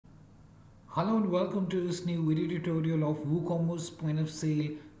Hello and welcome to this new video tutorial of WooCommerce point of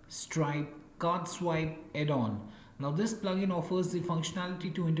sale Stripe card swipe add-on. Now this plugin offers the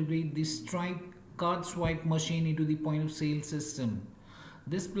functionality to integrate the Stripe card swipe machine into the point of sale system.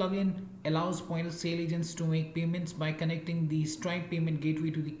 This plugin allows point of sale agents to make payments by connecting the Stripe payment gateway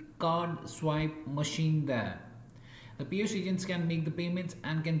to the card swipe machine there. The POS agents can make the payments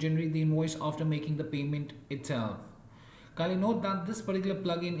and can generate the invoice after making the payment itself. Kindly note that this particular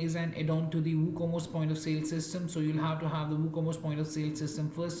plugin is an add-on to the WooCommerce point of sale system. So you'll have to have the WooCommerce point of sale system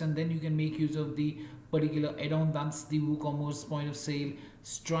first, and then you can make use of the particular add-on. That's the WooCommerce point of sale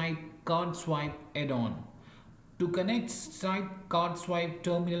Stripe card swipe add-on. To connect Stripe card swipe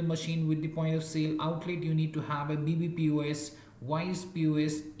terminal machine with the point of sale outlet, you need to have a BBPOS, Wise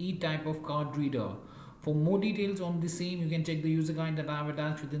POS, E-type of card reader. For more details on the same, you can check the user guide that I have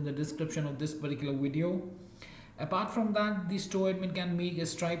attached within the description of this particular video. Apart from that, the store admin can make a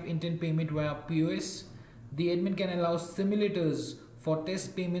Stripe intent payment via POS. The admin can allow simulators for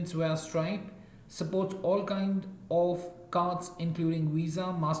test payments via Stripe. Supports all kinds of cards including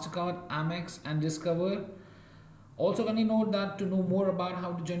Visa, Mastercard, Amex and Discover. Also, can you note that to know more about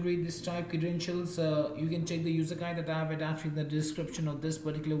how to generate the Stripe credentials, you can check the user guide that I have attached in the description of this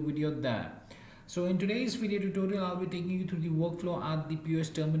particular video there. So in today's video tutorial, I'll be taking you through the workflow at the POS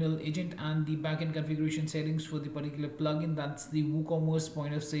terminal agent and the backend configuration settings for the particular plugin. That's the WooCommerce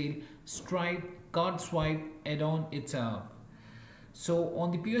point of sale Stripe card swipe add-on itself. So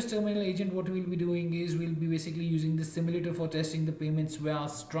on the POS terminal agent, what we'll be doing is we'll be basically using the simulator for testing the payments via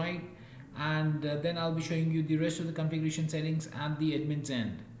Stripe, and then I'll be showing you the rest of the configuration settings at the admin's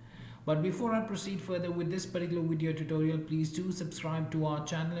end. But before I proceed further with this particular video tutorial, please do subscribe to our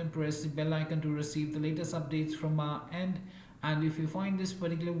channel and press the bell icon to receive the latest updates from our end. And if you find this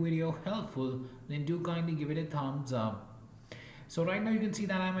particular video helpful, then do kindly give it a thumbs up. So right now you can see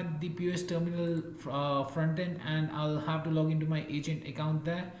that I'm at the POS terminal front end, and I'll have to log into my agent account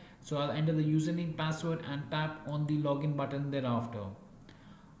there. So I'll enter the username, password and tap on the login button thereafter.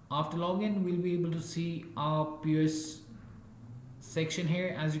 After login, we'll be able to see our POS section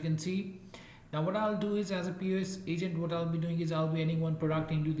here, as you can see. Now what I'll do is, as a POS agent, what I'll be doing is I'll be adding one product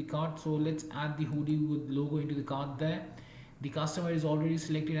into the cart. So let's add the hoodie with logo into the cart there. The customer is already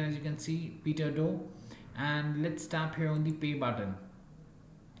selected, as you can see, Peter Doe, and let's tap here on the pay button.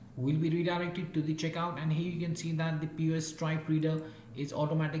 We'll be redirected to the checkout, and here you can see that the POS Stripe reader is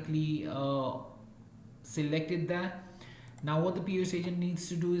automatically selected there. Now what the POS agent needs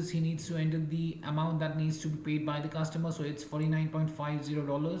to do is he needs to enter the amount that needs to be paid by the customer. So it's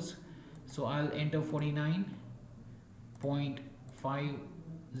 $49.50. So I'll enter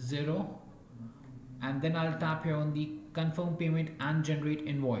 49.50, and then I'll tap here on the confirm payment and generate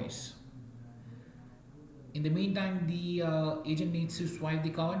invoice. In the meantime, the agent needs to swipe the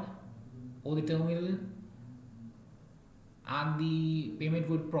card or the terminal, and the payment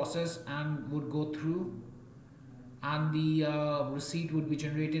would process and would go through, and the receipt would be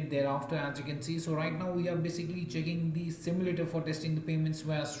generated thereafter, as you can see. So right now we are basically checking the simulator for testing the payments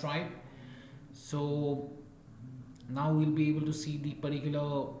via Stripe. So now we'll be able to see the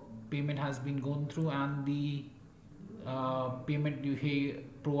particular payment has been gone through, and the payment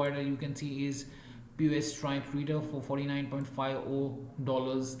provider you can see is POS Stripe reader for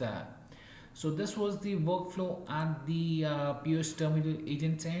 $49.50 there. So this was the workflow at the POS terminal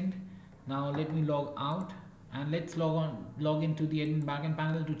agent's end. Now let me log out, and let's log into the admin backend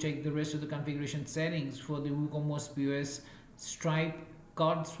panel to check the rest of the configuration settings for the WooCommerce POS Stripe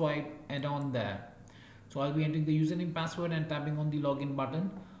card swipe add-on there. So I'll be entering the username, password and tapping on the login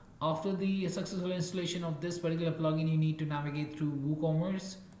button. After the successful installation of this particular plugin, you need to navigate through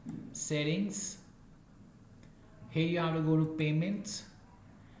WooCommerce settings. Here you have to go to payments,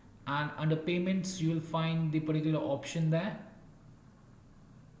 and under payments you will find the particular option there.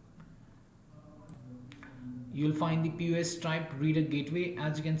 You'll find the POS Stripe reader gateway.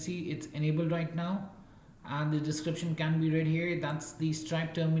 As you can see, it's enabled right now, and the description can be read here. That's the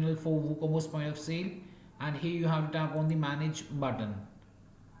Stripe terminal for WooCommerce point of sale, and here you have to tap on the manage button,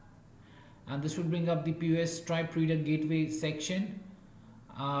 and this will bring up the POS Stripe reader gateway section.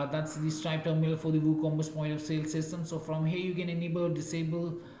 That's the Stripe terminal for the WooCommerce point of sale system. So from here you can enable or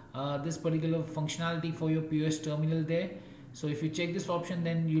disable this particular functionality for your POS terminal there. So if you check this option,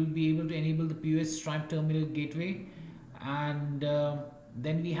 then you'll be able to enable the POS Stripe terminal gateway, and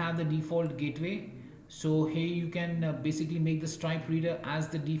then we have the default gateway. So here you can basically make the Stripe reader as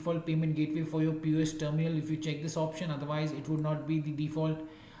the default payment gateway for your POS terminal if you check this option. Otherwise it would not be the default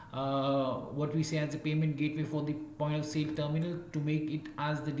what we say as a payment gateway for the point of sale terminal. To make it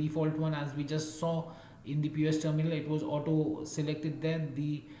as the default one, as we just saw in the POS terminal, it was auto selected there,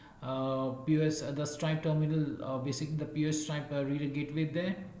 the POS, the Stripe terminal, basically the POS Stripe reader gateway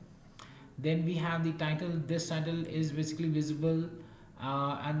there. Then we have the title. This title is basically visible,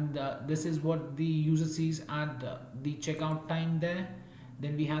 and this is what the user sees at the checkout time there.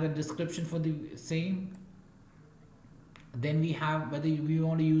 Then we have the description for the same. Then we have whether we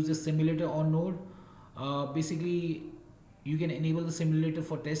want to use the simulator or node. Basically, you can enable the simulator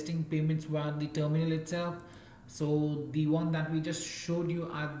for testing payments via the terminal itself. So the one that we just showed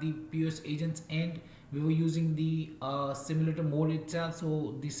you at the POS agent's end, we were using the simulator mode itself.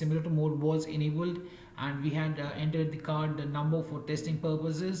 So the simulator mode was enabled, and we had entered the card number for testing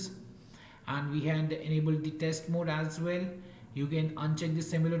purposes, and we had enabled the test mode as well. You can uncheck the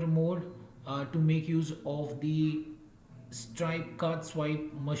simulator mode to make use of the Stripe card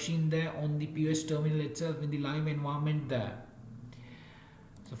swipe machine there on the POS terminal itself in the live environment there.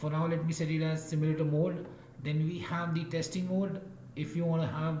 So for now, let me set it as simulator mode. Then we have the testing mode. If you want to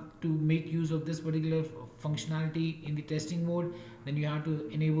have to make use of this particular functionality in the testing mode, then you have to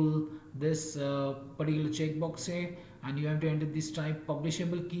enable this particular checkbox here, and you have to enter the Stripe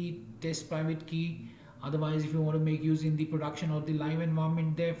publishable key, test private key. Otherwise, if you want to make use in the production or the live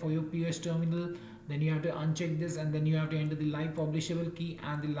environment there for your POS terminal, then you have to uncheck this, and then you have to enter the live publishable key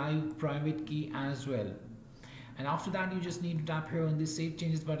and the live private key as well. And after that, you just need to tap here on the save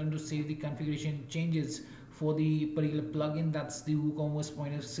changes button to save the configuration changes for the particular plugin. That's the WooCommerce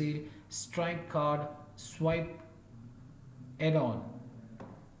point of sale Stripe card swipe add-on.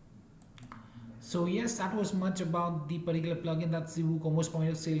 So yes, that was much about the particular plugin. That's the WooCommerce point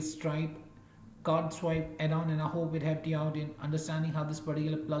of sale Stripe card swipe add-on, and I hope it helped you out in understanding how this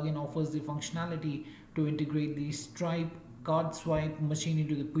particular plugin offers the functionality to integrate the Stripe card swipe machine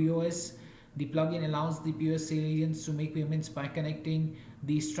into the POS. The plugin allows the POS sale agents to make payments by connecting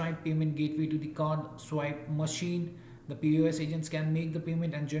the Stripe payment gateway to the card swipe machine. The POS agents can make the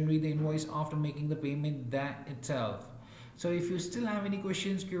payment and generate the invoice after making the payment there itself. So if you still have any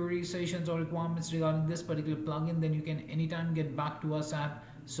questions, queries, suggestions or requirements regarding this particular plugin, then you can anytime get back to us at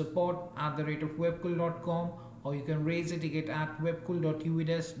support@webkul.com, or you can raise a ticket at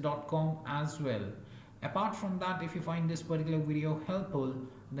webkul.uvides.com as well. Apart from that, if you find this particular video helpful,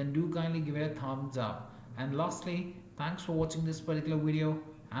 then do kindly give it a thumbs up. And lastly, thanks for watching this particular video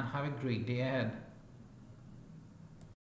and have a great day ahead.